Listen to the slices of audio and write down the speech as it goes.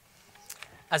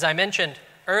As I mentioned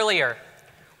earlier,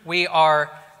 we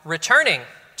are returning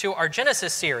to our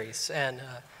Genesis series, and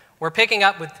we're picking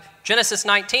up with Genesis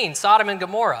 19, Sodom and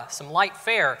Gomorrah, some light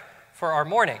fare for our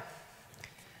morning.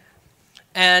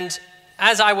 And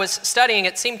as I was studying,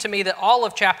 it seemed to me that all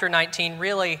of chapter 19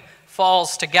 really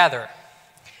falls together.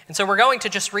 And so we're going to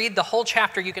just read the whole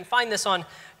chapter. You can find this on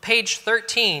page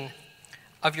 13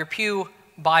 of your Pew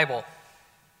Bible.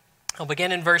 I'll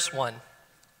begin in verse 1.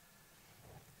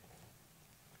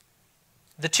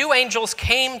 The two angels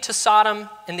came to Sodom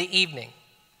in the evening,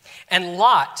 and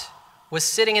Lot was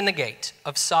sitting in the gate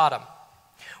of Sodom.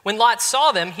 When Lot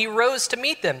saw them, he rose to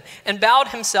meet them and bowed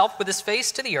himself with his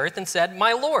face to the earth and said,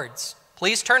 "My lords,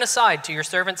 please turn aside to your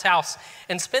servant's house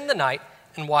and spend the night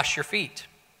and wash your feet.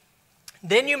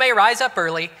 Then you may rise up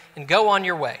early and go on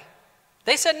your way."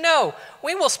 They said, "No,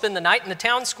 we will spend the night in the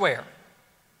town square."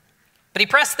 But he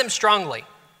pressed them strongly.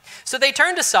 So they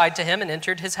turned aside to him and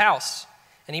entered his house.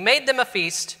 And he made them a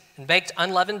feast and baked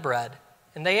unleavened bread,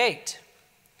 and they ate.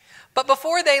 But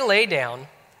before they lay down,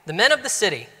 the men of the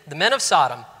city, the men of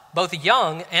Sodom, both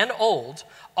young and old,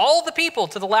 all the people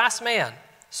to the last man,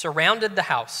 surrounded the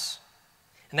house.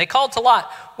 And they called to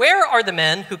Lot, "Where are the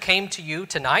men who came to you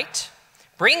tonight?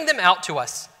 Bring them out to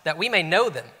us, that we may know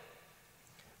them."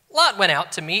 Lot went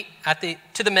out to meet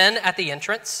to the men at the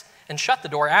entrance and shut the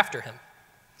door after him,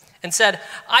 and said,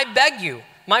 "I beg you,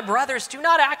 my brothers, do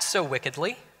not act so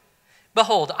wickedly.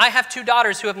 Behold, I have two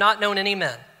daughters who have not known any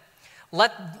men.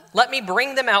 Let me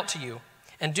bring them out to you,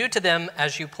 and do to them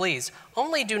as you please.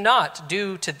 Only do not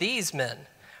do to these men,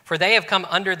 for they have come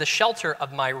under the shelter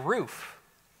of my roof."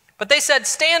 But they said,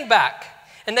 "Stand back."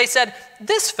 And they said,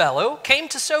 "This fellow came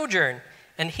to sojourn,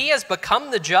 and he has become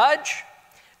the judge.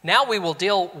 Now we will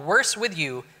deal worse with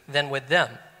you than with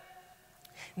them."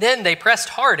 Then they pressed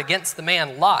hard against the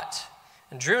man Lot,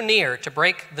 and drew near to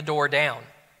break the door down.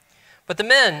 But the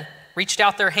men reached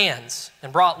out their hands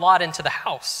and brought Lot into the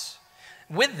house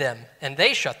with them, and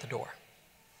they shut the door.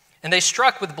 And they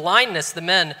struck with blindness the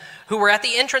men who were at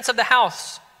the entrance of the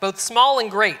house, both small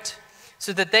and great,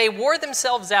 so that they wore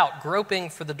themselves out groping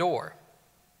for the door.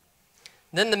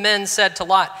 Then the men said to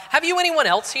Lot, "Have you anyone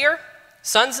else here?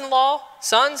 Sons-in-law,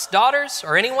 sons, daughters,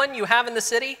 or anyone you have in the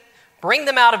city? Bring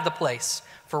them out of the place,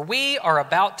 for we are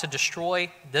about to destroy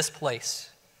this place.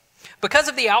 Because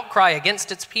of the outcry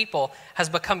against its people has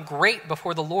become great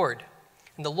before the Lord,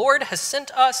 and the Lord has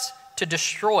sent us to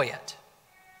destroy it."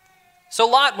 So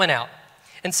Lot went out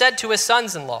and said to his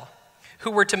sons-in-law,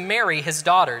 who were to marry his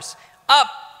daughters,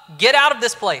 "Up, get out of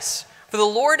this place, for the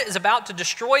Lord is about to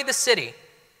destroy the city."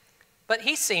 But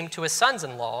he seemed to his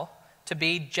sons-in-law to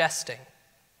be jesting.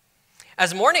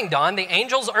 As morning dawned, the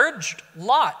angels urged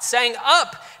Lot, saying,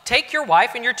 "Up, take your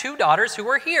wife and your two daughters who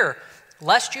are here,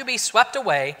 lest you be swept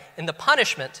away in the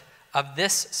punishment of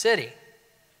this city."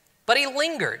 But he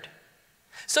lingered.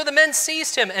 So the men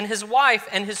seized him and his wife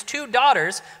and his two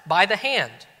daughters by the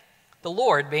hand, the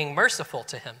Lord being merciful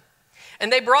to him.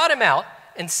 And they brought him out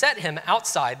and set him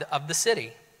outside of the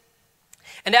city.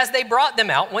 And as they brought them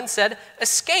out, one said,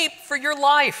 "Escape for your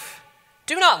life.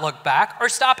 Do not look back or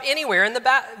stop anywhere in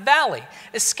the valley.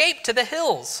 Escape to the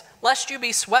hills, lest you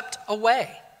be swept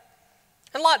away."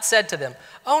 And Lot said to them,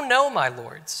 "Oh no, my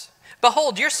lords.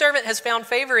 Behold, your servant has found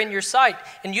favor in your sight,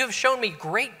 and you have shown me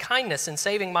great kindness in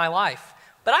saving my life.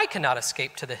 But I cannot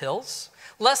escape to the hills,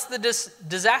 lest the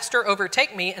disaster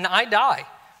overtake me and I die.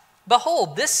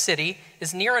 Behold, this city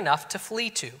is near enough to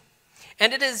flee to,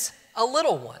 and it is a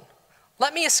little one.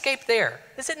 Let me escape there.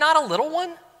 Is it not a little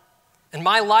one? And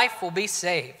my life will be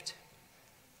saved."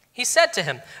 He said to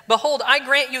him, "Behold, I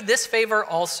grant you this favor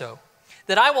also,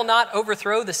 that I will not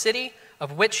overthrow the city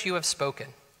of which you have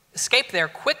spoken. Escape there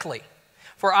quickly,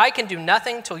 for I can do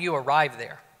nothing till you arrive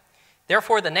there."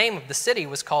 Therefore the name of the city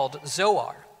was called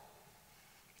Zoar.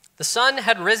 The sun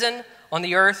had risen on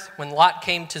the earth when Lot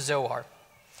came to Zoar.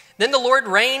 Then the Lord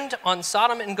rained on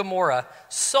Sodom and Gomorrah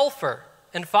sulfur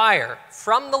and fire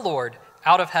from the Lord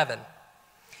out of heaven.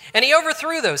 And he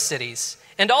overthrew those cities,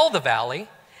 and all the valley,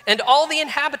 and all the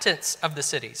inhabitants of the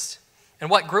cities, and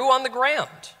what grew on the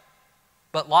ground.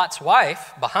 But Lot's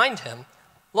wife, behind him,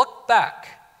 looked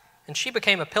back, and she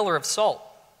became a pillar of salt.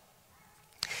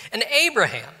 And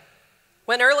Abraham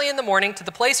went early in the morning to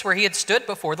the place where he had stood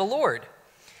before the Lord.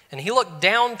 And he looked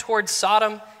down toward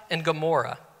Sodom and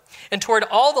Gomorrah, and toward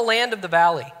all the land of the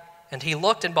valley. And he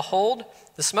looked, and behold,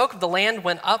 the smoke of the land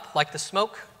went up like the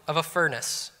smoke of a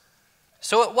furnace.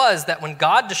 So it was that when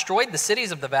God destroyed the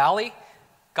cities of the valley,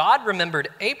 God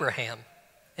remembered Abraham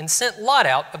and sent Lot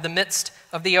out of the midst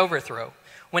of the overthrow,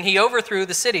 when he overthrew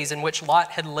the cities in which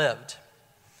Lot had lived.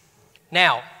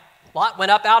 Now, Lot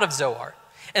went up out of Zoar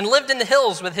and lived in the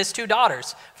hills with his 2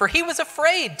 daughters, for he was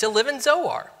afraid to live in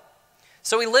Zoar.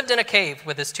 So he lived in a cave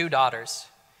with his 2 daughters.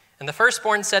 And the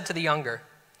firstborn said to the younger,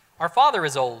 "Our father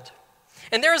is old,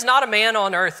 and there is not a man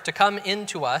on earth to come in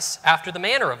to us after the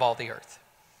manner of all the earth.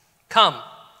 Come,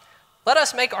 let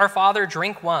us make our father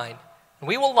drink wine, and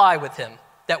we will lie with him,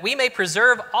 that we may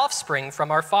preserve offspring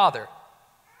from our father."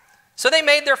 So they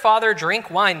made their father drink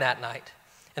wine that night.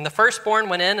 And the firstborn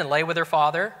went in and lay with her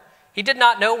father. He did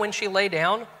not know when she lay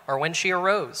down or when she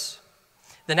arose.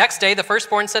 The next day the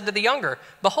firstborn said to the younger,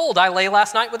 "Behold, I lay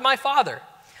last night with my father.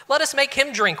 Let us make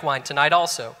him drink wine tonight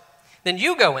also. Then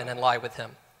you go in and lie with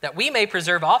him, that we may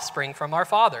preserve offspring from our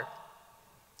father."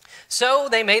 So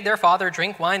they made their father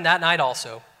drink wine that night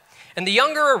also. And the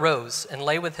younger arose and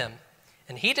lay with him.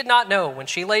 And he did not know when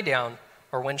she lay down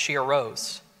or when she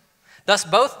arose. Thus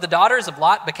both the daughters of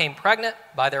Lot became pregnant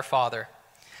by their father.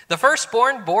 The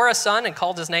firstborn bore a son and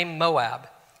called his name Moab.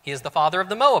 He is the father of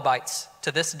the Moabites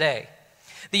to this day.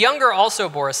 The younger also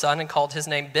bore a son and called his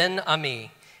name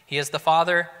Ben-Ami. He is the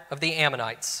father of the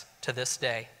Ammonites to this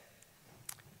day.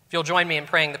 If you'll join me in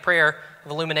praying the prayer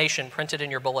of illumination printed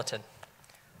in your bulletin.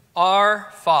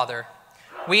 Our Father,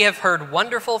 we have heard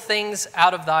wonderful things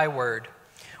out of thy word.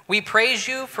 We praise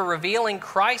you for revealing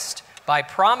Christ by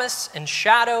promise and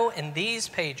shadow in these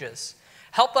pages.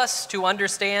 Help us to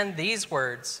understand these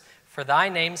words for thy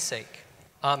name's sake.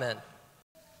 Amen.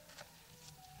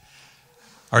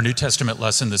 Our New Testament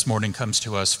lesson this morning comes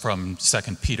to us from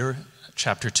 2 Peter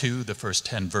chapter 2, the first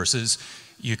 10 verses.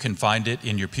 You can find it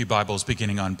in your pew Bibles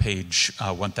beginning on page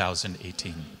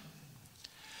 1018.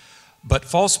 But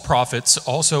false prophets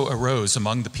also arose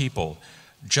among the people,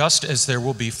 just as there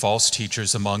will be false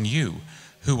teachers among you,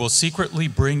 who will secretly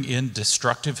bring in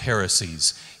destructive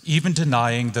heresies, even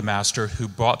denying the master who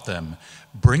bought them,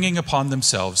 bringing upon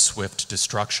themselves swift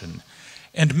destruction.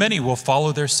 And many will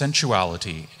follow their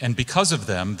sensuality, and because of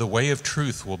them the way of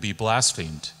truth will be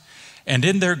blasphemed. And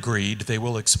in their greed they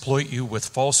will exploit you with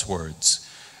false words.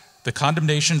 The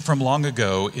condemnation from long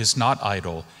ago is not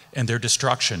idle, and their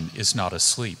destruction is not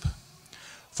asleep.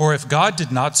 For if God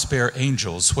did not spare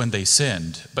angels when they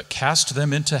sinned, but cast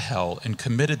them into hell and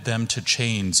committed them to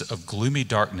chains of gloomy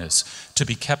darkness to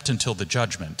be kept until the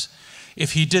judgment,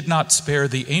 if he did not spare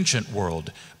the ancient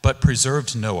world, but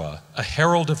preserved Noah, a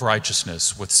herald of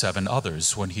righteousness, with 7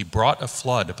 others, when he brought a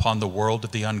flood upon the world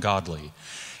of the ungodly,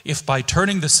 if by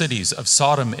turning the cities of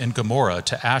Sodom and Gomorrah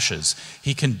to ashes,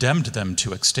 he condemned them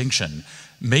to extinction,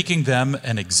 making them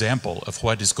an example of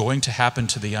what is going to happen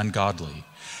to the ungodly,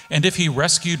 and if he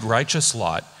rescued righteous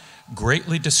Lot,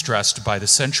 greatly distressed by the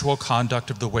sensual conduct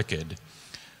of the wicked,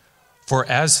 for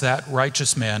as that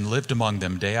righteous man lived among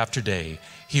them day after day,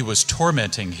 he was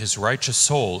tormenting his righteous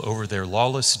soul over their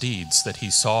lawless deeds that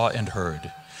he saw and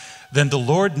heard. Then the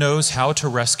Lord knows how to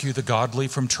rescue the godly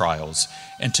from trials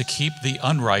and to keep the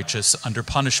unrighteous under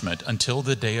punishment until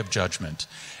the day of judgment,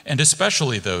 and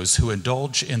especially those who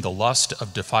indulge in the lust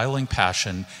of defiling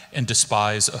passion and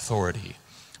despise authority.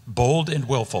 Bold and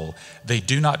willful, they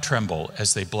do not tremble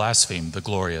as they blaspheme the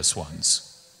glorious ones.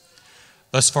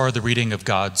 Thus far, the reading of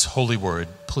God's holy word.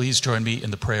 Please join me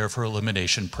in the prayer for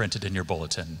illumination printed in your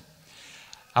bulletin.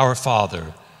 Our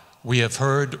Father, we have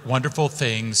heard wonderful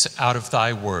things out of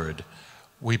thy word.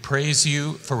 We praise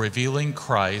you for revealing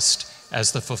Christ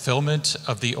as the fulfillment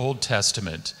of the Old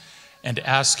Testament and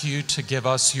ask you to give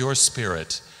us your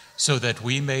Spirit so that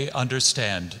we may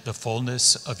understand the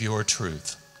fullness of your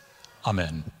truth.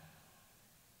 Amen.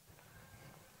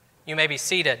 You may be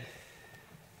seated.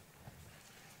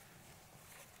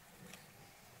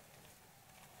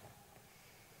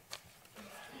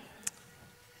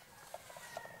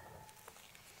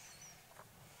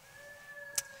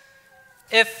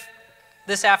 If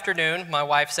this afternoon, my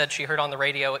wife said she heard on the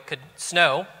radio it could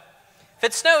snow, if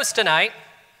it snows tonight,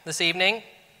 this evening,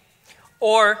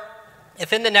 or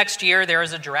if in the next year there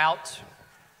is a drought,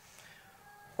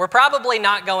 we're probably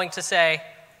not going to say,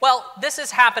 well, this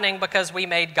is happening because we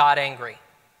made God angry,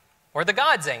 or the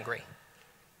God's angry.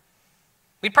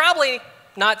 We'd probably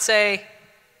not say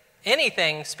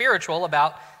anything spiritual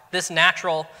about this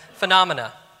natural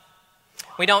phenomena.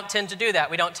 We don't tend to do that.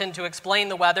 We don't tend to explain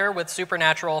the weather with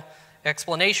supernatural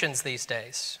explanations these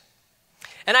days.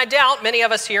 And I doubt many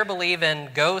of us here believe in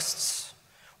ghosts.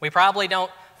 We probably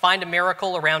don't find a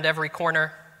miracle around every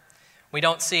corner. We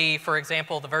don't see, for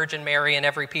example, the Virgin Mary in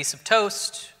every piece of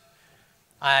toast.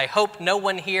 I hope no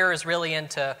one here is really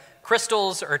into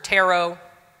crystals or tarot.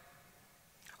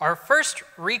 Our first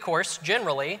recourse,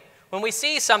 generally, when we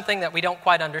see something that we don't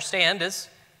quite understand, is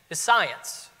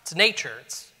science. It's nature.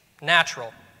 It's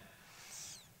natural.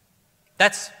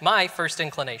 That's my first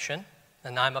inclination,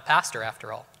 and I'm a pastor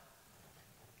after all.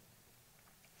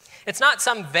 It's not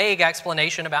some vague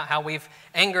explanation about how we've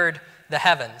angered the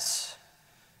heavens.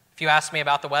 If you ask me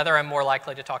about the weather, I'm more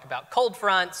likely to talk about cold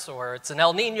fronts, or it's an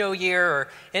El Nino year, or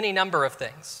any number of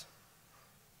things.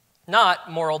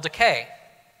 Not moral decay.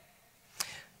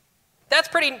 That's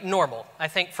pretty normal, I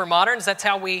think, for moderns. That's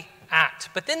how we act.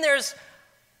 But then there's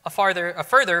a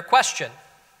further question.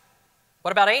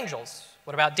 What about angels?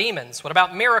 What about demons? What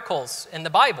about miracles in the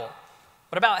Bible?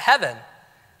 What about heaven?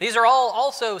 These are all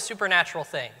also supernatural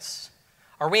things.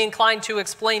 Are we inclined to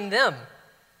explain them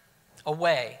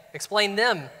away, explain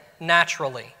them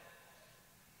naturally?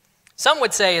 Some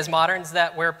would say, as moderns,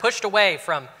 that we're pushed away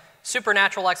from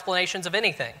supernatural explanations of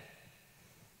anything.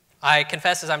 I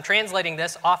confess, as I'm translating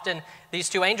this, often these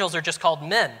two angels are just called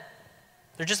men.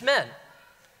 They're just men.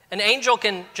 An angel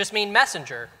can just mean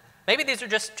messenger. Maybe these are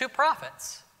just two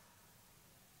prophets.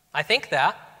 I think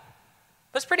that,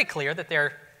 but it's pretty clear that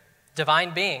they're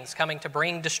divine beings coming to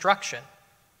bring destruction.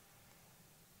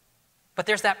 But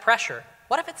there's that pressure.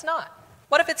 What if it's not?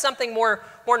 What if it's something more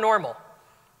normal?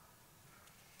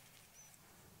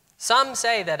 Some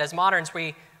say that as moderns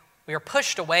we are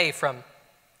pushed away from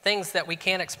things that we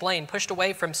can't explain, pushed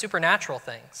away from supernatural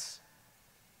things.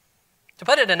 To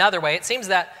put it another way, it seems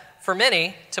that for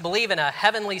many, to believe in a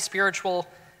heavenly spiritual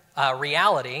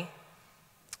reality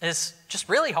is just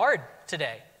really hard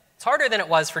today. It's harder than it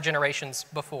was for generations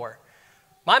before.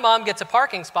 My mom gets a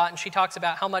parking spot and she talks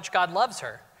about how much God loves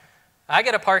her. I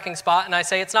get a parking spot and I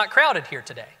say it's not crowded here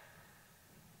today.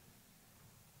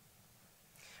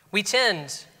 We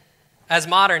tend, as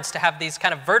moderns, to have these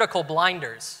kind of vertical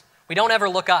blinders. We don't ever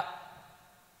look up.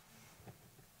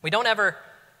 We don't ever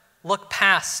look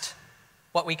past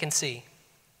what we can see.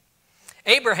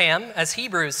 Abraham, as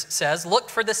Hebrews says, looked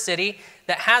for the city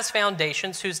that has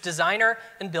foundations, whose designer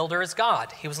and builder is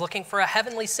God. He was looking for a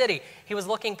heavenly city. He was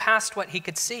looking past what he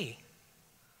could see.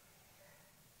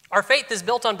 Our faith is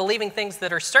built on believing things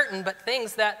that are certain, but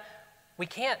things that we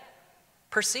can't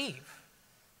perceive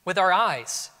with our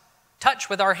eyes, touch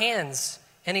with our hands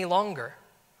any longer.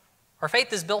 Our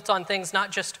faith is built on things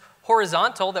not just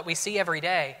horizontal that we see every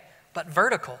day, but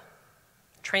vertical,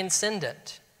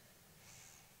 transcendent.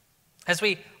 As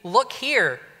we look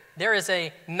here, there is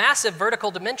a massive vertical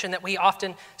dimension that we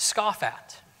often scoff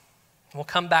at. We'll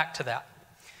come back to that.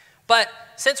 But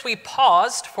since we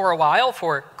paused for a while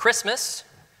for Christmas,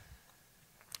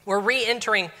 we're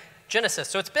re-entering Genesis.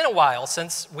 So it's been a while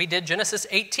since we did Genesis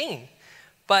 18.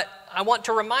 But I want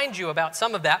to remind you about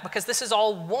some of that because this is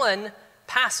all one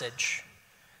passage.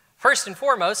 First and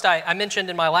foremost, I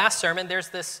mentioned in my last sermon, there's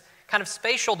this kind of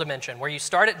spatial dimension where you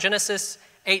start at Genesis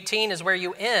 18 is where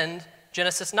you end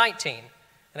Genesis 19.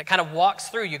 And it kind of walks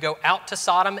through. You go out to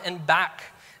Sodom and back.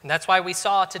 And that's why we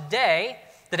saw today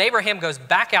that Abraham goes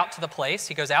back out to the place.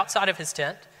 He goes outside of his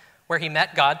tent where he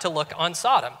met God to look on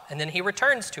Sodom. And then he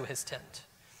returns to his tent.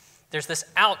 There's this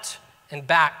out and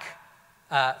back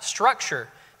structure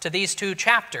to these two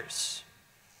chapters.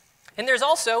 And there's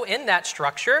also in that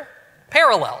structure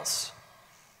parallels.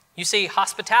 You see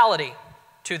hospitality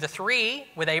to the 3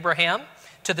 with Abraham,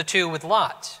 to the 2 with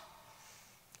Lot.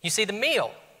 You see the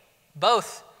meal.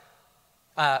 Both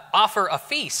offer a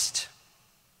feast.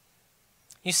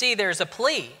 You see there's a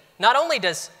plea. Not only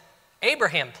does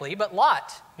Abraham plea, but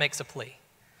Lot makes a plea.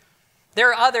 There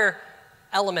are other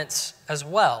elements as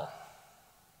well.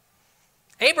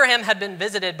 Abraham had been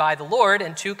visited by the Lord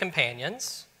and 2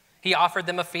 companions. He offered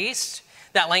them a feast.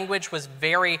 That language was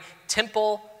very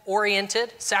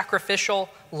temple-oriented, sacrificial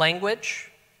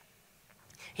language.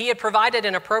 He had provided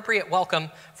an appropriate welcome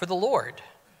for the Lord.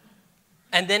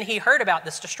 And then he heard about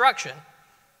this destruction.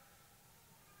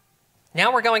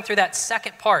 Now we're going through that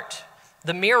second part,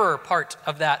 the mirror part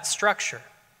of that structure.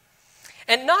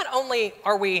 And not only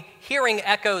are we hearing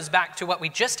echoes back to what we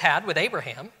just had with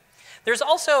Abraham, there's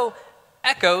also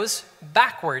echoes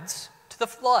backwards to the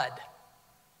flood.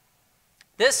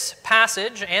 This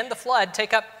passage and the flood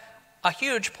take up a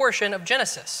huge portion of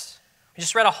Genesis. We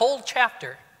just read a whole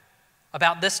chapter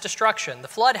about this destruction. The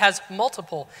flood has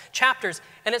multiple chapters,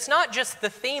 and it's not just the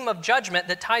theme of judgment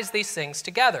that ties these things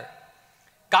together.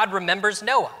 God remembers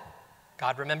Noah.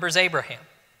 God remembers Abraham.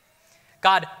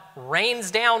 God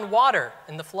rains down water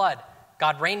in the flood.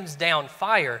 God rains down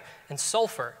fire and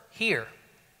sulfur here.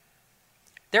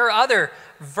 There are other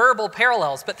verbal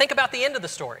parallels, but think about the end of the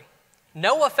story.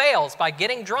 Noah fails by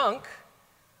getting drunk,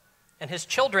 and his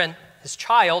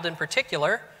child in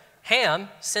particular, Ham,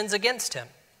 sins against him.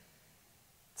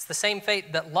 It's the same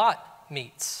fate that Lot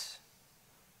meets.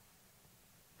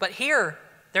 But here,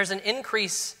 there's an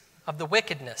increase of the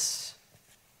wickedness.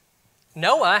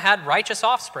 Noah had righteous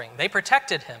offspring. They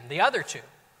protected him, the other 2.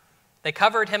 They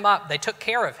covered him up. They took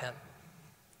care of him.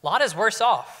 Lot is worse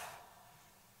off.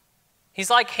 He's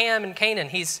like Ham and Canaan.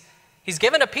 He's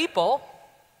given a people,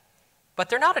 but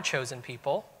they're not a chosen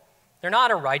people. They're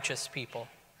not a righteous people.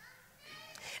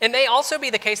 It may also be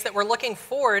the case that we're looking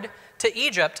forward to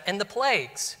Egypt and the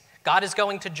plagues. God is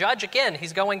going to judge again.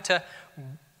 He's going to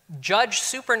judge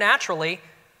supernaturally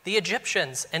the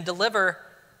Egyptians and deliver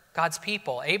God's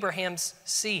people, Abraham's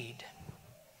seed.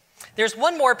 There's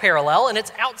one more parallel, and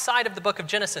it's outside of the book of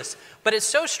Genesis, but it's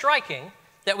so striking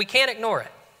that we can't ignore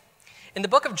it. In the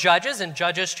book of Judges, in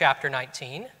Judges chapter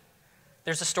 19,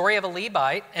 there's a story of a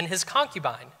Levite and his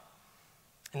concubine.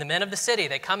 And the men of the city,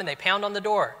 they come and they pound on the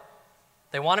door.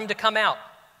 They want him to come out.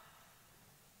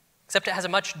 Except it has a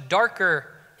much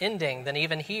darker ending than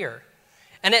even here.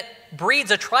 And it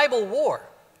breeds a tribal war.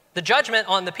 The judgment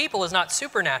on the people is not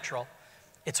supernatural.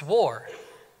 It's war.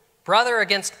 Brother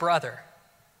against brother.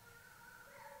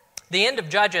 The end of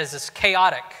Judges is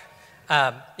chaotic.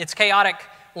 It's chaotic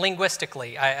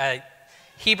linguistically.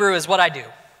 Hebrew is what I do.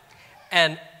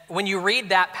 And when you read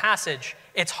that passage,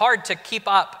 it's hard to keep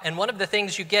up. And one of the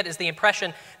things you get is the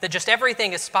impression that just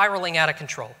everything is spiraling out of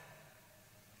control.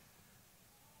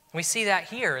 We see that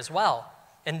here as well,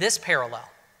 in this parallel.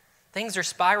 Things are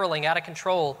spiraling out of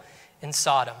control in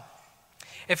Sodom.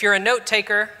 If you're a note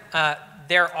taker,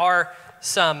 there are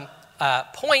some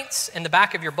points in the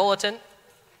back of your bulletin.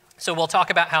 So we'll talk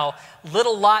about how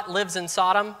little Lot lives in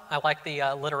Sodom. I like the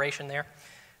alliteration there.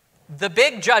 The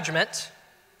big judgment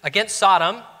against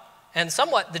Sodom, and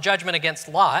somewhat the judgment against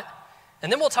Lot.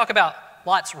 And then we'll talk about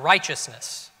Lot's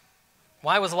righteousness.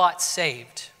 Why was Lot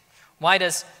saved? Why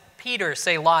does Peter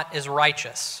say Lot is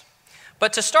righteous?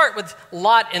 But to start with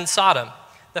Lot in Sodom,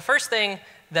 the first thing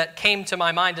that came to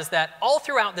my mind is that all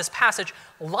throughout this passage,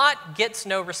 Lot gets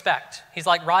no respect. He's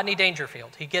like Rodney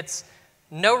Dangerfield. He gets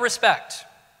no respect.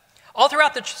 All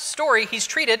throughout the story, he's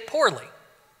treated poorly.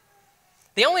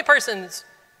 The only persons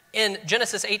in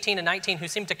Genesis 18 and 19 who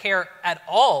seem to care at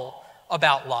all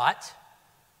about Lot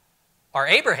are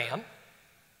Abraham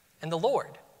and the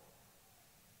Lord.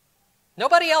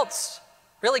 Nobody else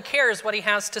really cares what he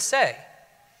has to say.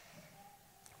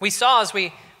 We saw as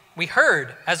we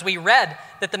heard, as we read,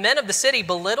 that the men of the city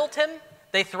belittled him,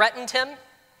 they threatened him.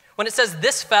 When it says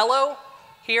this fellow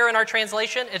here in our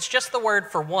translation, it's just the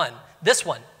word for one. This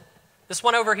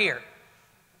one over here.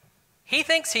 He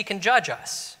thinks he can judge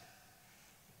us.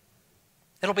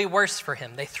 It'll be worse for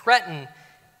him. They threaten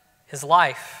his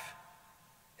life,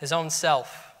 his own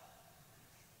self.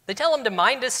 They tell him to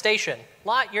mind his station.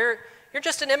 Lot, you're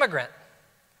just an immigrant.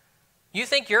 You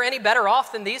think you're any better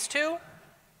off than these two?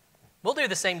 We'll do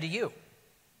the same to you.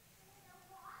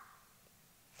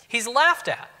 He's laughed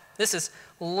at. This is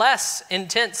less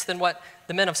intense than what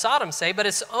the men of Sodom say, but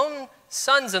his own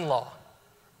sons-in-law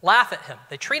laugh at him.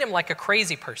 They treat him like a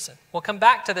crazy person. We'll come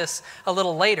back to this a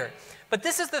little later. But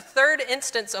this is the third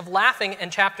instance of laughing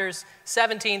in chapters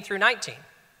 17 through 19.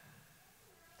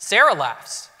 Sarah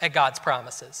laughs at God's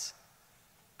promises,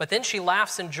 but then she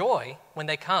laughs in joy when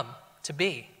they come to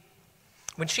be,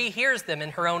 when she hears them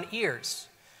in her own ears.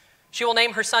 She will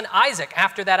name her son Isaac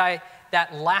after that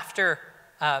laughter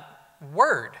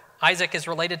word. Isaac is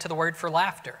related to the word for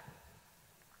laughter.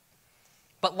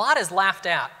 But Lot is laughed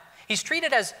at. He's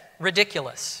treated as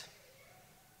ridiculous.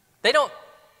 They don't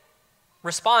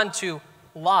respond to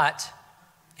Lot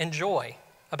in joy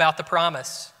about the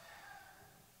promise,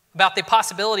 about the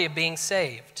possibility of being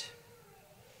saved.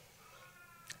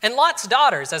 And Lot's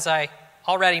daughters, as I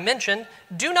already mentioned,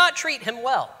 do not treat him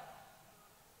well.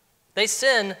 They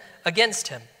sin against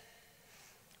him.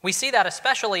 We see that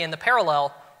especially in the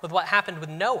parallel with what happened with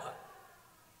Noah.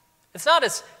 It's not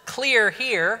as clear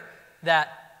here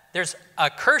that there's a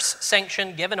curse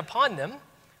sanction given upon them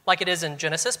like it is in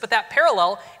Genesis, but that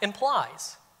parallel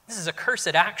implies this is a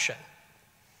cursed action.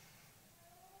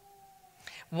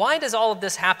 Why does all of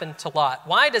this happen to Lot?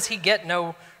 Why does he get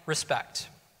no respect?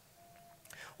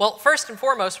 Well, first and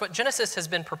foremost, what Genesis has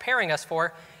been preparing us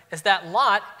for is that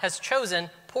Lot has chosen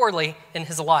poorly in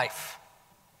his life.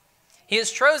 He has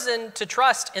chosen to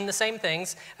trust in the same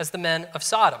things as the men of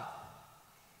Sodom.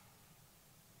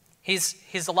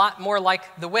 He's a lot more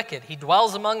like the wicked. He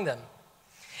dwells among them.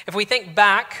 If we think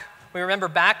back, we remember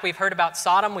back, we've heard about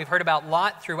Sodom, we've heard about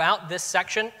Lot throughout this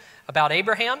section about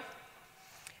Abraham.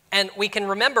 And we can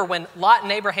remember when Lot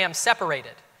and Abraham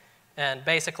separated. And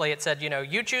basically it said,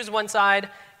 you choose one side.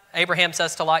 Abraham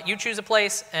says to Lot, you choose a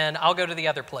place, and I'll go to the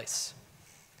other place.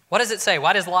 What does it say?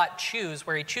 Why does Lot choose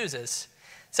where he chooses?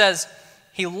 It says,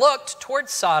 he looked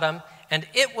towards Sodom, and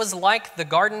it was like the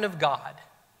garden of God.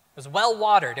 It was well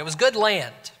watered. It was good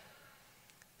land.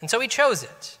 And so he chose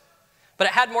it. but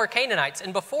it had more Canaanites.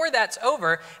 And before that's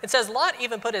over, it says Lot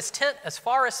even put his tent as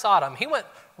far as Sodom. He went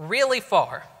really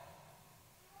far.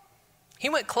 He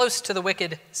went close to the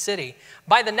wicked city.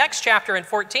 By the next chapter in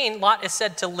 14, Lot is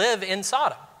said to live in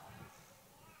Sodom.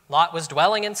 Lot was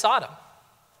dwelling in Sodom.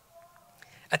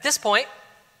 At this point,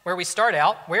 where we start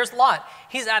out, where's Lot?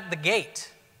 He's at the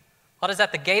gate. Lot is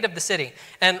at the gate of the city.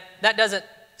 And that doesn't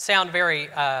sound very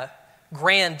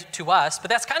grand to us,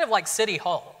 but that's kind of like City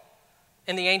Hall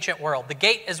in the ancient world. The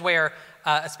gate is where,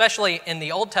 especially in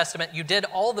the Old Testament, you did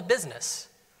all the business.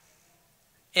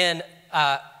 In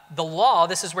the law,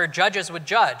 this is where judges would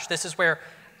judge. This is where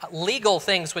legal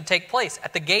things would take place,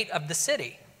 at the gate of the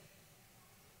city.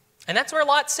 And that's where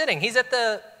Lot's sitting. He's at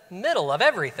the middle of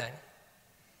everything.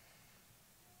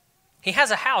 He has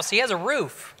a house. He has a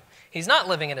roof. He's not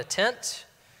living in a tent.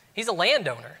 He's a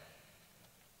landowner.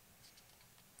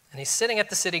 And he's sitting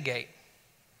at the city gate.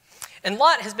 And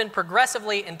Lot has been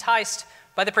progressively enticed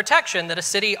by the protection that a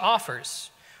city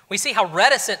offers. We see how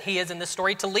reticent he is in this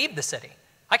story to leave the city.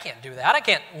 I can't do that. I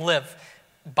can't live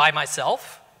by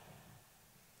myself.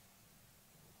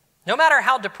 No matter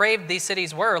how depraved these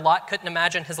cities were, Lot couldn't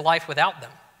imagine his life without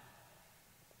them.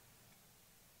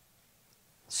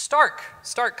 Stark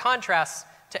contrast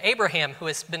to Abraham, who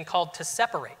has been called to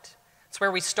separate. It's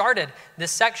where we started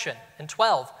this section in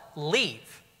 12.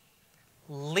 Leave.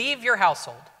 Leave your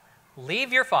household.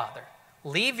 Leave your father.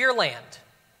 Leave your land.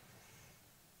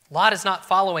 Lot is not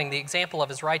following the example of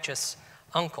his righteous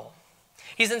uncle.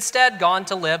 He's instead gone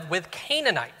to live with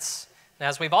Canaanites. And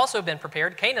as we've also been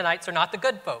prepared, Canaanites are not the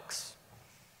good folks.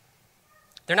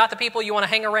 They're not the people you want to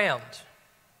hang around.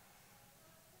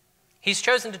 He's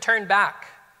chosen to turn back.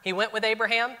 He went with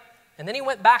Abraham, and then he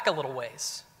went back a little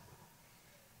ways.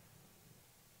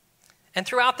 And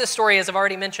throughout this story, as I've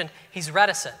already mentioned, he's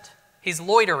reticent. He's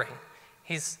loitering.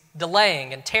 He's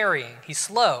delaying and tarrying. He's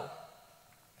slow.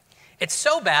 It's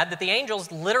so bad that the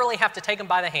angels literally have to take him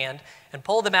by the hand and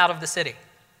pull them out of the city.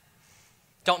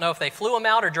 Don't know if they flew him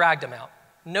out or dragged him out.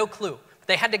 No clue. But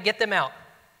they had to get them out.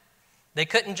 They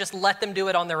couldn't just let them do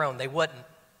it on their own. They wouldn't.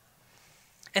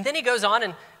 And then he goes on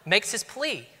and makes his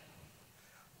plea.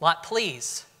 Lot,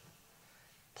 please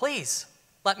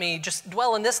let me just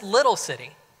dwell in this little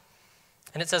city.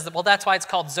 And it says that, well, that's why it's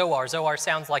called Zoar. Zoar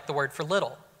sounds like the word for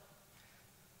little.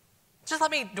 Just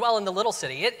let me dwell in the little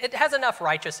city. It has enough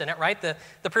righteous in it, right?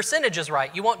 The percentage is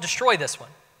right. You won't destroy this one.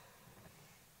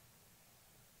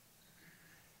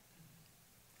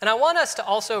 And I want us to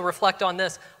also reflect on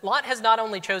this. Lot has not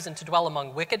only chosen to dwell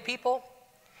among wicked people,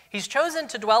 he's chosen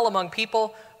to dwell among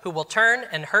people who will turn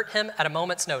and hurt him at a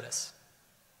moment's notice.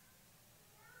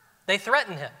 They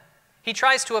threaten him. He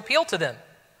tries to appeal to them.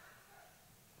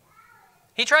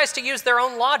 He tries to use their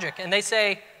own logic, and they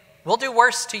say, we'll do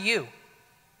worse to you.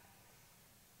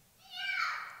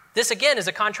 This, again, is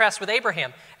a contrast with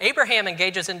Abraham. Abraham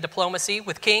engages in diplomacy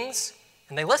with kings,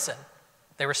 and they listen.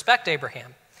 They respect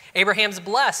Abraham. Abraham's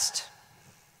blessed.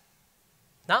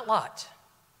 Not Lot.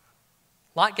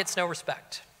 Lot gets no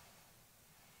respect.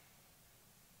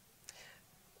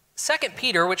 2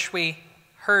 Peter, which we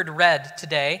heard read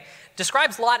today,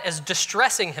 describes Lot as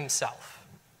distressing himself.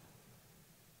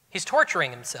 He's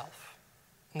torturing himself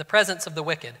in the presence of the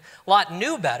wicked. Lot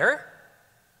knew better,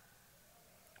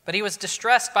 but he was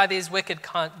distressed by the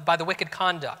wicked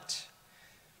conduct.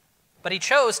 But he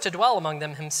chose to dwell among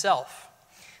them himself.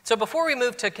 So before we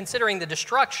move to considering the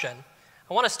destruction,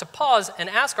 I want us to pause and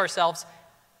ask ourselves,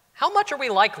 how much are we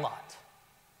like Lot?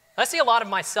 I see a lot of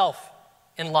myself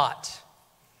in Lot.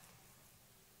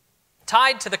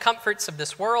 Tied to the comforts of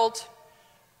this world,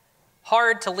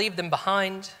 hard to leave them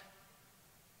behind.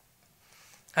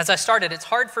 As I started, it's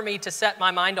hard for me to set my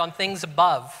mind on things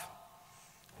above,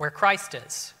 where Christ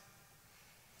is.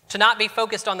 To not be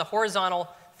focused on the horizontal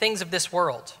things of this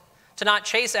world. To not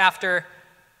chase after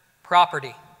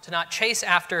property. To not chase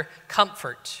after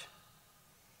comfort.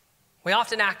 We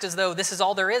often act as though this is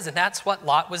all there is, and that's what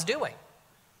Lot was doing.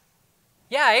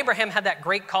 Yeah, Abraham had that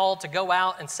great call to go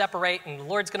out and separate, and the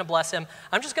Lord's going to bless him.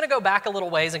 I'm just going to go back a little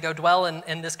ways and go dwell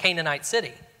in this Canaanite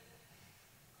city.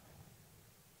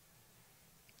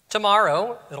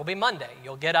 Tomorrow, it'll be Monday.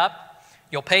 You'll get up,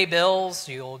 you'll pay bills,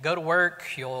 you'll go to work,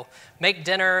 you'll make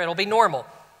dinner, it'll be normal.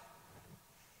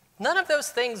 None of those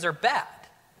things are bad,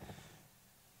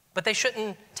 but they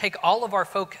shouldn't take all of our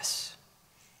focus.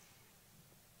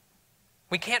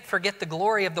 We can't forget the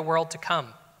glory of the world to come.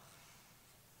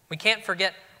 We can't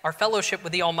forget our fellowship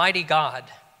with the Almighty God.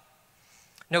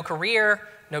 No career,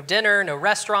 no dinner, no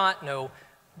restaurant, no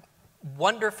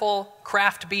wonderful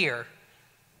craft beer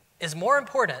is more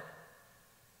important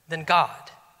than God,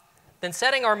 than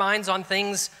setting our minds on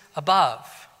things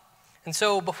above. And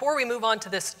so before we move on to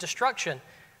this destruction,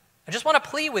 I just want to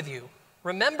plead with you.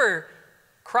 Remember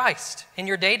Christ in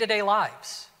your day-to-day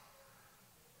lives.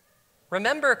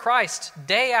 Remember Christ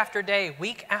day after day,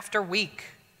 week after week.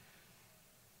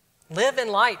 Live in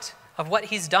light of what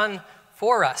he's done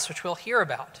for us, which we'll hear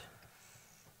about.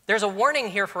 There's a warning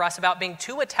here for us about being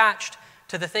too attached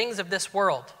to the things of this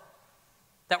world,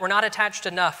 that we're not attached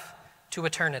enough to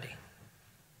eternity.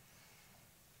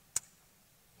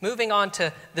 Moving on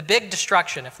to the big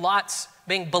destruction. If Lot's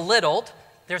being belittled,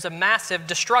 there's a massive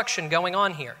destruction going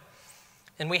on here.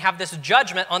 And we have this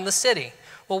judgment on the city.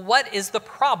 Well, what is the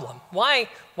problem? Why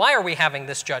are we having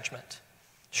this judgment?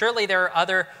 Surely there are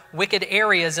other wicked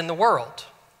areas in the world.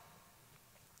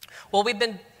 Well, we've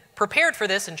been prepared for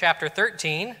this in chapter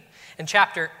 13 and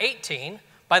chapter 18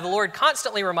 by the Lord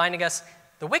constantly reminding us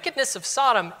the wickedness of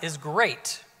Sodom is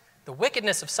great. The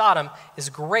wickedness of Sodom is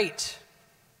great.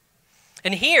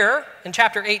 And here in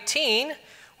chapter 18,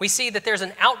 we see that there's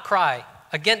an outcry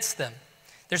against them.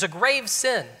 There's a grave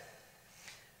sin.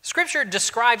 Scripture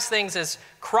describes things as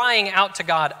crying out to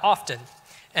God often,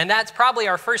 and that's probably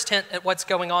our first hint at what's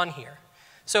going on here.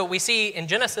 So we see in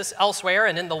Genesis elsewhere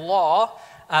and in the law,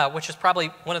 which is probably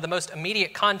one of the most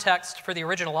immediate context for the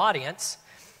original audience,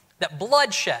 that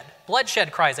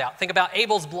bloodshed cries out. Think about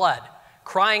Abel's blood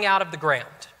crying out of the ground.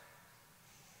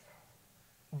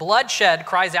 Bloodshed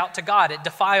cries out to God. It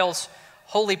defiles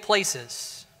holy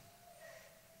places.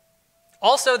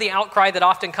 Also, the outcry that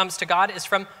often comes to God is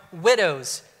from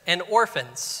widows and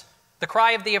orphans, the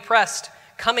cry of the oppressed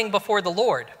coming before the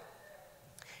Lord.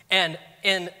 And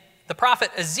in the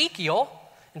prophet Ezekiel,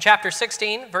 in chapter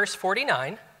 16, verse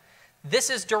 49, this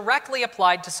is directly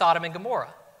applied to Sodom and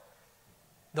Gomorrah.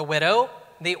 The widow,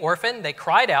 the orphan, they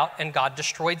cried out, and God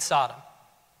destroyed Sodom.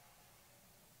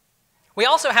 We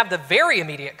also have the very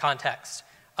immediate context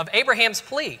of Abraham's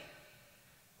plea.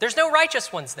 There's no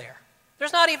righteous ones there.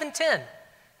 There's not even 10.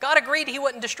 God agreed he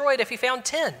wouldn't destroy it if he found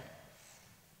 10.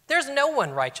 There's no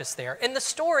one righteous there. And the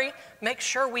story makes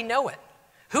sure we know it.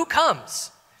 Who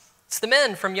comes? It's the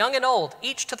men from young and old,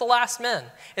 each to the last men.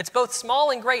 It's both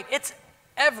small and great. It's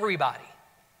everybody.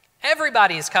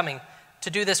 Everybody is coming to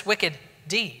do this wicked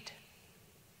deed.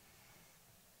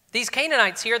 These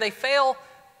Canaanites here, they fail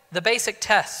the basic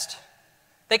test.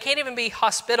 They can't even be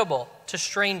hospitable to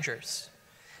strangers.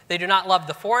 They do not love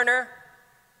the foreigner.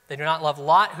 They do not love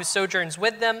Lot, who sojourns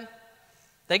with them.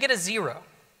 They get a 0.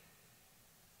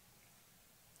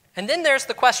 And then there's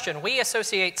the question. We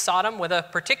associate Sodom with a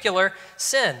particular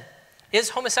sin.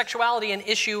 Is homosexuality an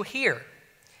issue here?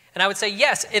 And I would say,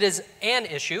 yes, it is an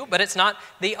issue, but it's not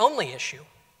the only issue.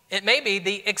 It may be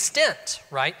the extent,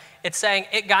 right? It's saying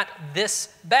it got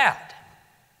this bad.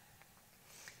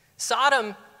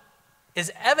 Sodom is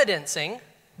evidencing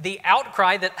the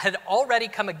outcry that had already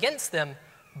come against them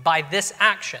by this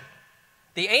action.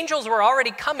 The angels were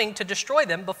already coming to destroy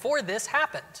them before this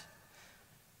happened.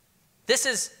 This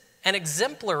is an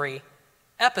exemplary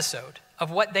episode of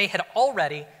what they had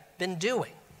already been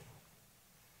doing.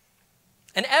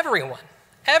 And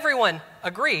everyone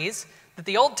agrees that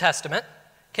the Old Testament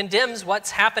condemns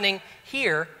what's happening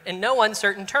here in no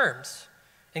uncertain terms,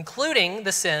 including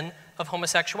the sin of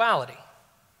homosexuality.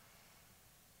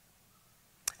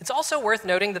 It's also worth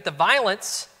noting that the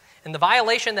violence and the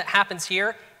violation that happens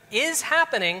here is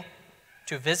happening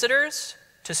to visitors,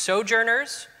 to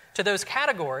sojourners, to those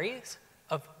categories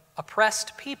of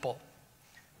oppressed people,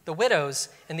 the widows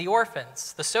and the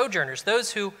orphans, the sojourners,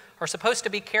 those who are supposed to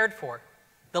be cared for,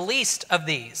 the least of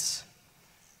these.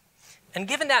 And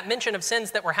given that mention of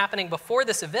sins that were happening before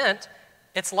this event,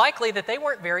 it's likely that they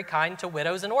weren't very kind to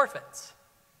widows and orphans.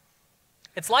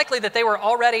 It's likely that they were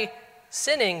already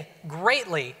sinning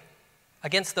greatly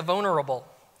against the vulnerable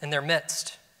in their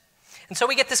midst. And so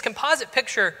we get this composite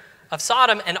picture of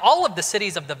Sodom and all of the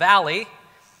cities of the valley.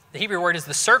 The Hebrew word is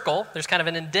the circle. There's kind of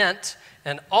an indent,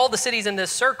 and all the cities in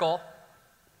this circle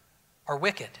are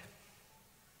wicked.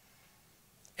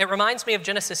 It reminds me of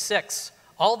Genesis 6.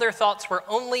 All their thoughts were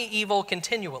only evil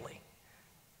continually.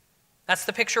 That's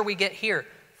the picture we get here,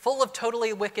 full of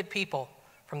totally wicked people,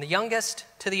 from the youngest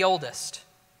to the oldest.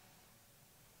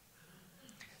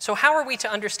 So how are we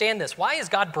to understand this? Why is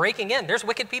God breaking in? There's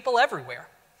wicked people everywhere.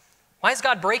 Why is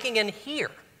God breaking in here?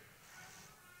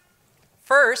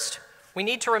 First, we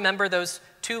need to remember those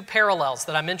two parallels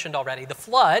that I mentioned already. The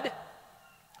flood,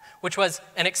 which was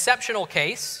an exceptional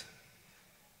case,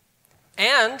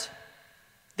 and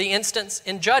the instance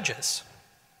in Judges,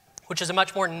 which is a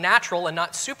much more natural and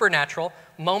not supernatural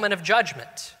moment of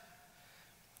judgment.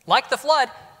 Like the flood,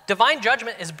 divine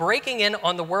judgment is breaking in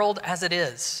on the world as it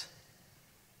is.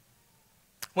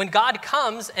 When God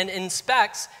comes and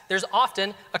inspects, there's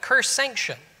often a curse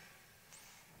sanction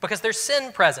because there's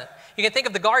sin present. You can think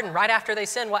of the garden right after they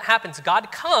sin. What happens?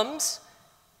 God comes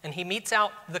and he metes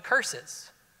out the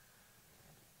curses.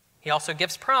 He also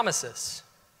gives promises.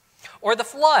 Or the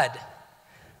flood.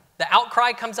 The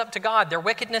outcry comes up to God. Their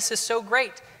wickedness is so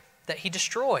great that he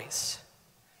destroys.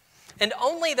 And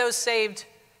only those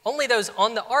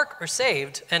on the ark are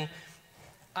saved. And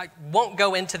I won't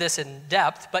go into this in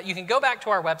depth, but you can go back to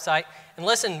our website and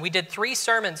listen. We did 3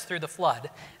 sermons through the flood,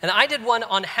 and I did one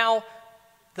on how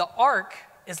the ark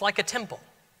is like a temple.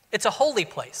 It's a holy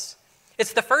place.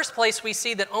 It's the first place we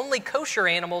see that only kosher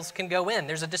animals can go in.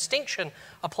 There's a distinction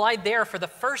applied there for the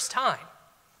first time.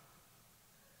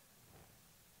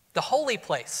 The holy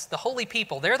place, the holy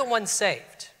people, they're the ones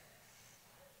saved.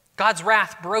 God's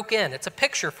wrath broke in. It's a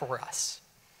picture for us.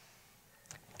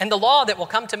 And the law that will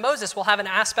come to Moses will have an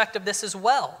aspect of this as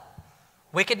well.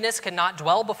 Wickedness cannot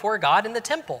dwell before God in the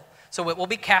temple, so it will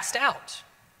be cast out.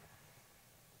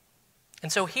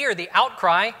 And so here, the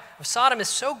outcry of Sodom is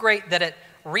so great that it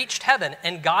reached heaven,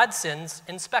 and God sends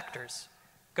inspectors.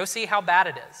 Go see how bad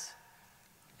it is.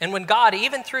 And when God,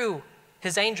 even through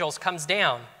his angels, comes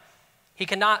down, he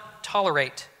cannot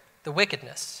tolerate the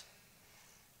wickedness.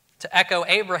 To echo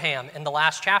Abraham in the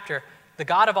last chapter, the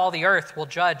God of all the earth will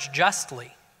judge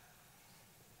justly.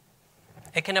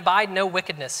 It can abide no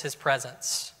wickedness, his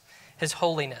presence, his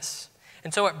holiness.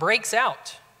 And so it breaks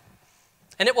out.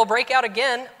 And it will break out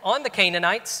again on the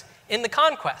Canaanites in the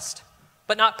conquest,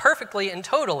 but not perfectly and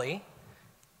totally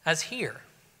as here.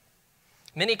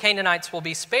 Many Canaanites will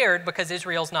be spared because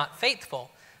Israel's not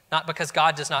faithful, not because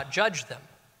God does not judge them.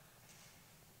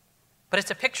 But it's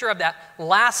a picture of that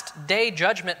last day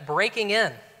judgment breaking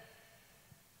in.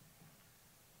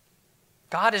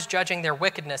 God is judging their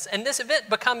wickedness. And this event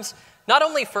becomes not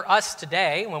only for us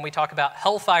today, when we talk about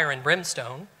hellfire and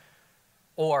brimstone,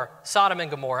 or Sodom and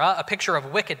Gomorrah, a picture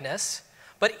of wickedness,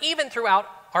 but even throughout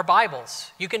our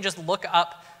Bibles. You can just look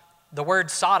up the word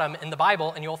Sodom in the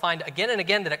Bible, and you'll find again and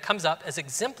again that it comes up as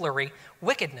exemplary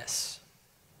wickedness.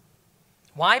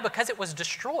 Why? Because it was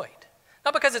destroyed.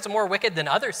 Not because it's more wicked than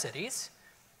other cities,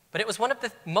 but it was one of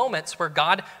the moments where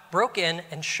God broke in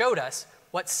and showed us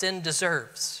what sin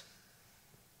deserves.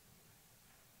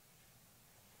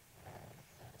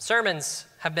 Sermons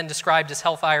have been described as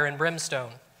hellfire and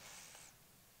brimstone.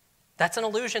 That's an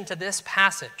allusion to this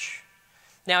passage.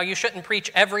 Now, you shouldn't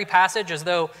preach every passage as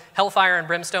though hellfire and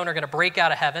brimstone are going to break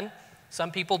out of heaven. Some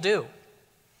people do.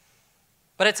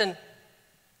 But it's an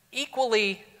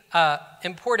equally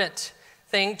important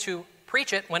thing to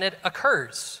preach it when it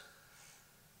occurs.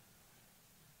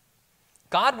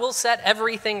 God will set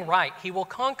everything right. He will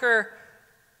conquer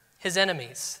his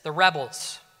enemies, the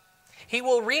rebels. He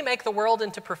will remake the world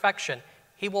into perfection.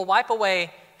 He will wipe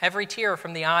away every tear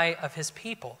from the eye of his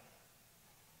people.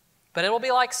 But it will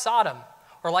be like Sodom,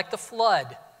 or like the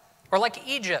flood, or like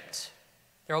Egypt.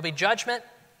 There will be judgment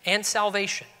and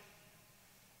salvation.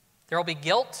 There will be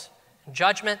guilt and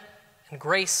judgment and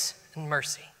grace and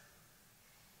mercy.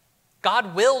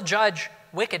 God will judge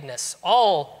wickedness,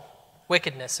 all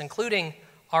wickedness, including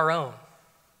our own.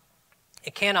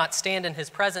 It cannot stand in his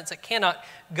presence. It cannot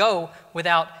go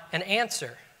without an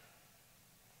answer.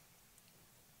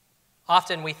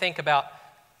 Often we think about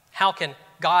how can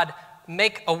God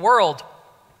make a world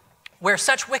where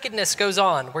such wickedness goes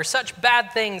on, where such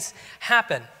bad things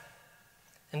happen.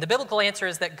 And the biblical answer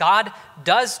is that God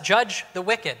does judge the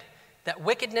wicked, that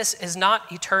wickedness is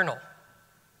not eternal,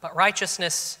 but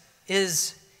righteousness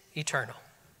is eternal.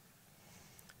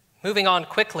 Moving on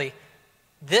quickly,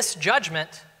 this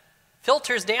judgment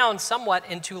filters down somewhat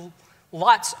into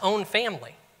Lot's own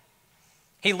family.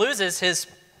 He loses his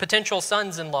potential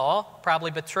sons-in-law, probably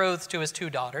betrothed to his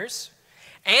 2 daughters,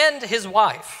 and his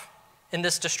wife in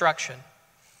this destruction.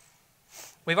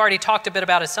 We've already talked a bit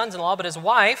about his sons-in-law, but his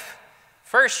wife,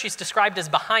 first she's described as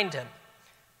behind him.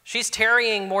 She's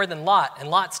tarrying more than Lot, and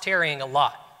Lot's tarrying a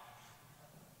lot.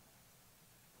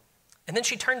 And then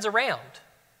she turns around.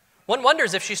 One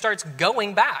wonders if she starts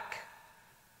going back.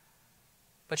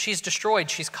 But she's destroyed.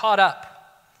 She's caught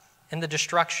up in the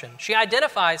destruction. She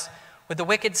identifies with the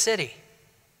wicked city.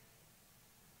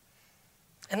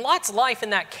 And Lot's life in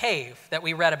that cave that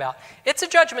we read about, it's a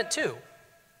judgment too.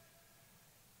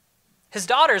 His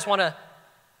daughters want to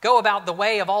go about the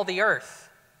way of all the earth.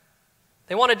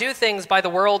 They want to do things by the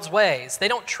world's ways. They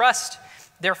don't trust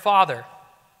their father.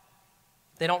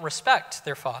 They don't respect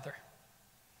their father.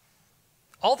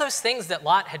 All those things that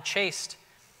Lot had chased,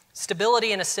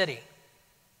 stability in a city,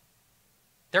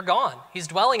 they're gone. He's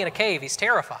dwelling in a cave. He's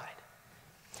terrified.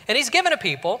 And he's given a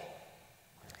people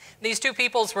These two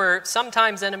peoples were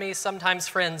sometimes enemies, sometimes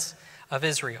friends of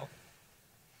Israel.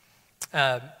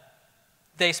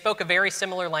 They spoke a very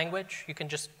similar language. You can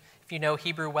just, if you know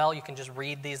Hebrew well, you can just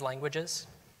read these languages.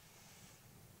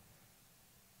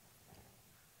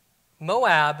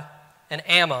 Moab and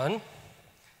Ammon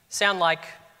sound like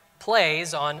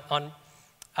plays on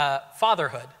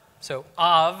fatherhood. So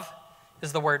Av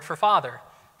is the word for father.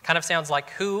 Kind of sounds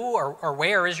like who or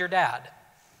where is your dad?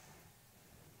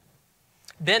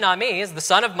 Ben-Ami is the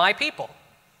son of my people.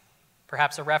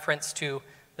 Perhaps a reference to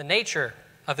the nature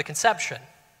of the conception.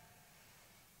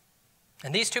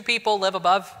 And these two people live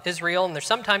above Israel, and they're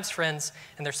sometimes friends,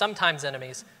 and they're sometimes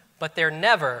enemies, but they're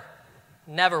never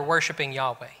worshiping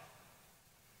Yahweh.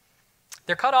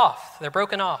 They're cut off. They're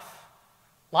broken off.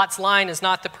 Lot's line is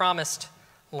not the promised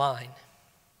line.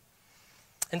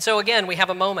 And so again, we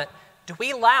have a moment. Do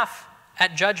we laugh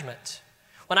at judgment?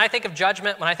 When I think of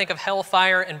judgment, when I think of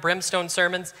hellfire and brimstone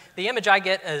sermons, the image I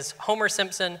get is Homer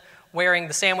Simpson wearing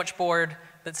the sandwich board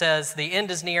that says the end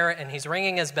is near, and he's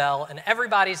ringing his bell, and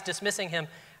everybody's dismissing him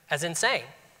as insane.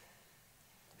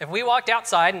 If we walked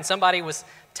outside and somebody was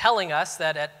telling us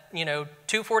that at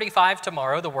 2:45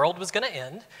 tomorrow the world was going to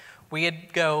end,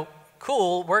 we'd go,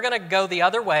 cool, we're going to go the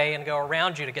other way and go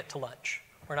around you to get to lunch.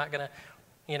 We're not going to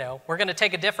we're going to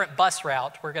take a different bus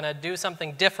route. We're going to do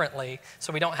something differently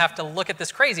so we don't have to look at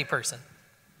this crazy person.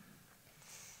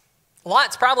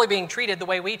 Lot's probably being treated the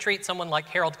way we treat someone like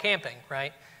Harold Camping,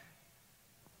 right?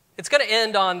 It's going to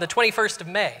end on the 21st of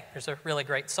May. There's a really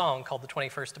great song called The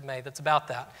 21st of May that's about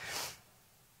that.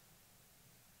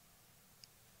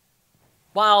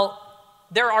 While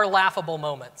there are laughable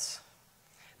moments,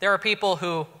 there are people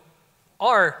who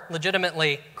are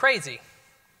legitimately crazy.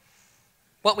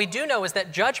 What we do know is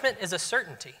that judgment is a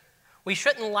certainty. We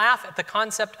shouldn't laugh at the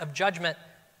concept of judgment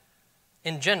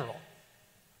in general.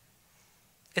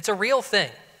 It's a real thing.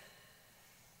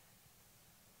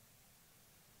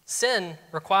 Sin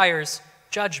requires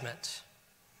judgment.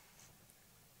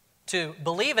 To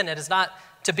believe in it is not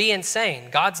to be insane.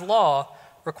 God's law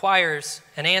requires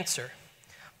an answer.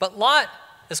 But Lot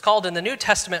is called in the New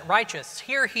Testament righteous.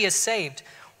 Here he is saved.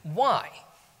 Why?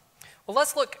 Well,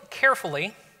 let's look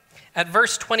carefully at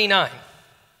verse 29.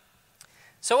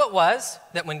 So it was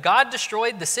that when God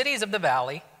destroyed the cities of the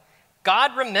valley,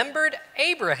 God remembered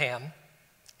Abraham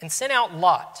and sent out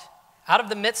Lot out of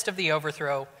the midst of the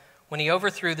overthrow when he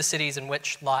overthrew the cities in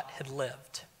which Lot had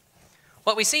lived.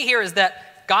 What we see here is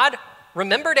that God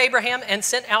remembered Abraham and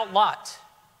sent out Lot.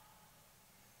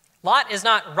 Lot is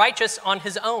not righteous on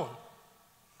his own.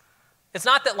 It's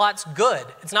not that Lot's good.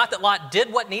 It's not that Lot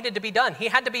did what needed to be done. He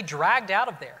had to be dragged out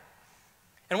of there.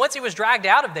 And once he was dragged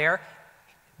out of there,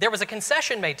 there was a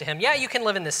concession made to him. Yeah, you can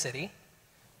live in this city.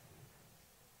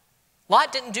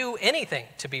 Lot didn't do anything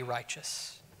to be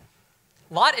righteous.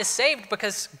 Lot is saved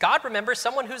because God remembers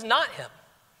someone who's not him,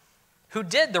 who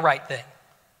did the right thing.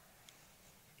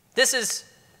 This is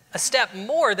a step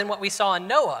more than what we saw in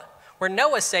Noah, where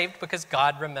Noah's saved because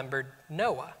God remembered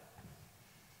Noah.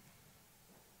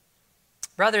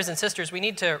 Brothers and sisters, we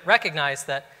need to recognize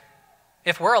that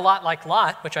if we're a lot like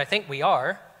Lot, which I think we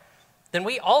are, then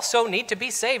we also need to be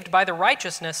saved by the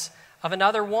righteousness of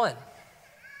another one.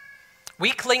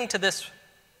 We cling to this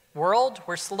world.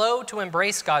 We're slow to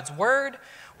embrace God's word.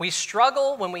 We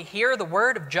struggle when we hear the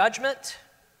word of judgment.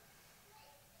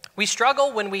 We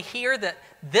struggle when we hear that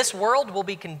this world will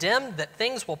be condemned, that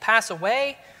things will pass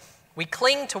away. We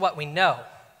cling to what we know.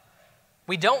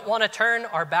 We don't want to turn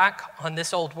our back on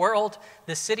this old world,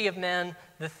 this city of men,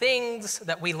 the things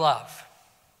that we love.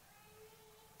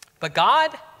 But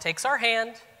God takes our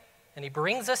hand and he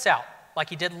brings us out,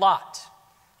 like he did Lot,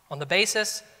 on the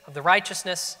basis of the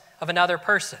righteousness of another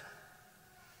person.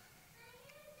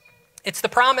 It's the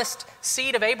promised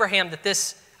seed of Abraham that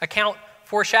this account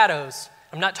foreshadows.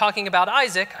 I'm not talking about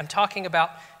Isaac, I'm talking about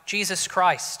Jesus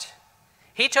Christ.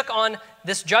 He took on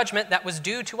this judgment that was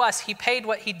due to us. He paid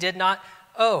what he did not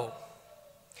owe.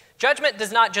 Judgment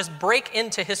does not just break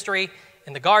into history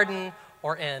in the garden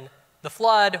or in the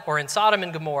flood or in Sodom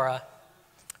and Gomorrah,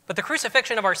 but the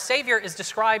crucifixion of our Savior is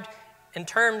described in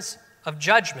terms of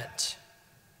judgment.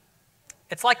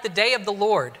 It's like the day of the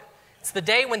Lord. It's the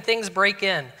day when things break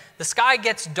in. The sky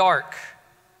gets dark.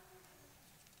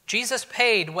 Jesus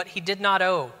paid what he did not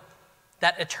owe,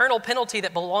 that eternal penalty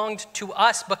that belonged to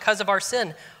us because of our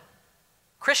sin.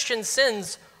 Christian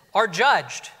sins are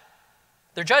judged.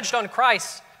 They're judged on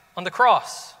Christ on the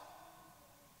cross,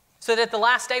 so that the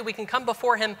last day we can come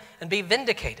before him and be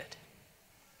vindicated.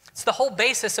 It's the whole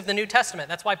basis of the New Testament.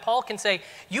 That's why Paul can say,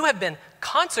 you have been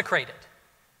consecrated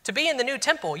to be in the new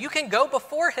temple. You can go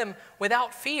before him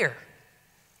without fear.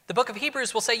 The book of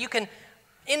Hebrews will say you can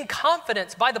in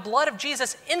confidence by the blood of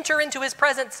Jesus, enter into his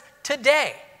presence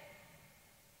today.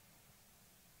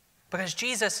 Because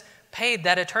Jesus paid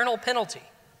that eternal penalty.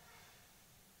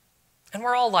 And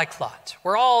we're all like Lot.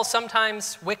 We're all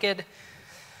sometimes wicked.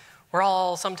 We're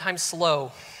all sometimes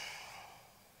slow.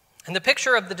 And the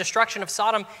picture of the destruction of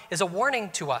Sodom is a warning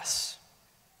to us.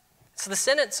 It's the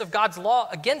sentence of God's law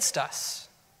against us.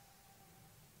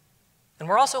 And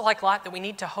we're also like Lot, that we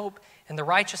need to hope in the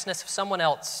righteousness of someone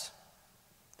else,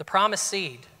 the promised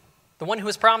seed, the one who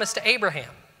was promised to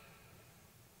Abraham.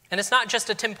 And it's not just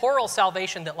a temporal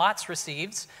salvation that Lot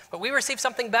receives, but we receive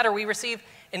something better. We receive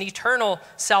an eternal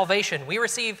salvation. We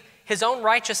receive his own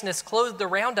righteousness clothed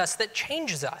around us that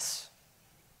changes us.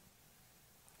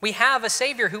 We have a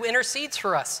Savior who intercedes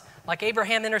for us, like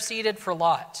Abraham interceded for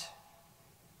Lot.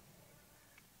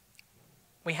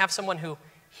 We have someone who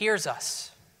hears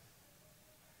us,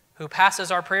 who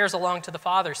passes our prayers along to the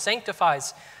Father,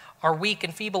 sanctifies our weak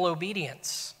and feeble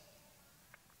obedience.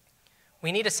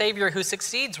 We need a Savior who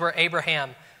succeeds where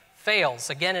Abraham fails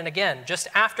again and again. Just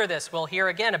after this, we'll hear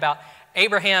again about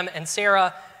Abraham and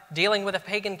Sarah dealing with a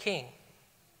pagan king.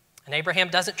 And Abraham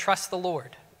doesn't trust the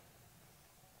Lord.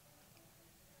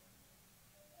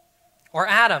 Or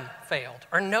Adam failed,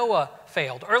 or Noah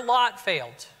failed, or Lot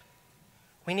failed.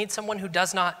 We need someone who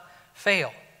does not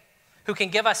fail, who can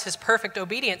give us his perfect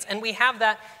obedience, and we have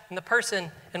that in the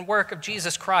person and work of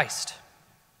Jesus Christ.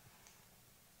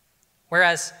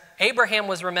 Whereas Abraham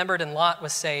was remembered and Lot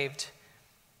was saved,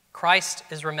 Christ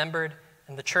is remembered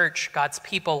and the church, God's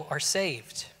people, are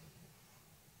saved.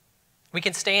 We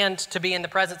can stand to be in the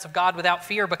presence of God without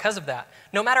fear because of that,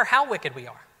 no matter how wicked we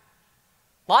are.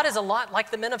 Lot is a lot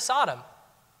like the men of Sodom.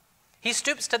 He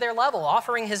stoops to their level,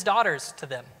 offering his daughters to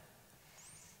them.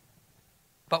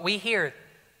 But we hear,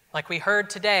 like we heard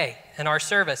today in our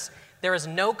service, there is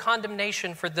no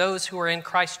condemnation for those who are in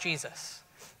Christ Jesus.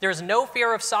 There is no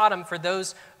fear of Sodom for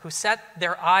those who set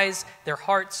their eyes, their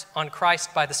hearts on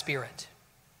Christ by the Spirit.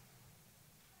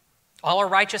 All our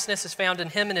righteousness is found in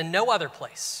him and in no other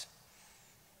place.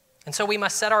 And so we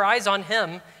must set our eyes on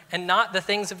him and not the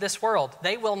things of this world.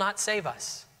 They will not save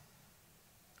us.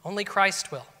 Only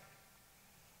Christ will.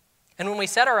 And when we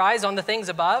set our eyes on the things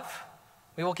above,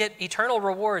 we will get eternal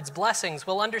rewards, blessings.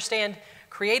 We'll understand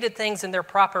created things in their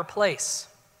proper place.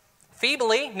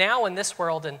 Feebly now in this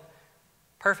world and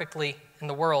perfectly in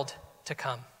the world to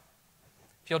come.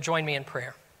 If you'll join me in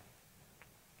prayer.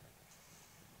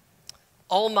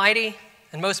 Almighty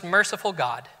and most merciful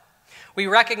God, we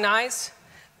recognize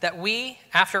that we,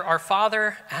 after our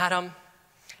father Adam,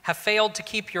 have failed to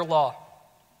keep your law.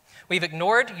 We've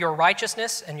ignored your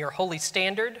righteousness and your holy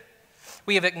standard.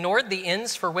 We have ignored the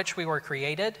ends for which we were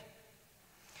created.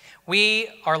 We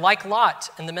are like Lot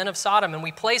and the men of Sodom, and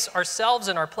we place ourselves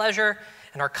and our pleasure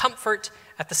and our comfort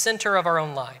at the center of our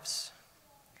own lives.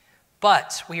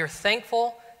 But we are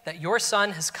thankful that your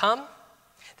Son has come,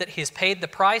 that he has paid the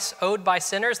price owed by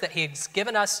sinners, that he has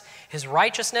given us his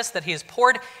righteousness, that he has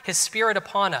poured his Spirit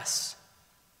upon us,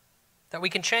 that we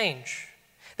can change,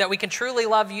 that we can truly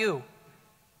love you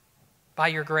by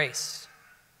your grace.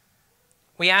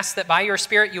 We ask that by your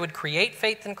Spirit you would create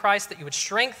faith in Christ, that you would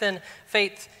strengthen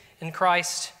faith in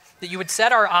Christ, that you would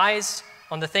set our eyes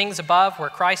on the things above where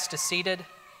Christ is seated,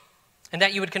 and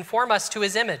that you would conform us to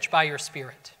his image by your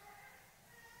Spirit.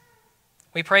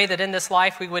 We pray that in this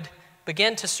life we would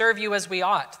begin to serve you as we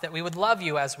ought, that we would love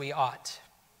you as we ought,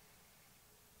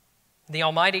 the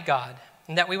Almighty God,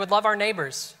 and that we would love our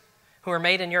neighbors who are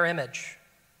made in your image.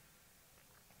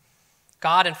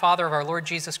 God and Father of our Lord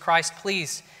Jesus Christ,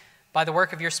 please, by the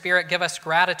work of your Spirit, give us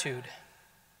gratitude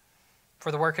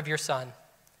for the work of your Son,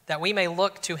 that we may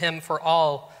look to him for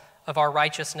all of our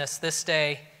righteousness this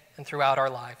day and throughout our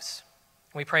lives.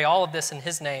 We pray all of this in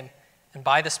his name and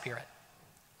by the Spirit.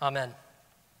 Amen.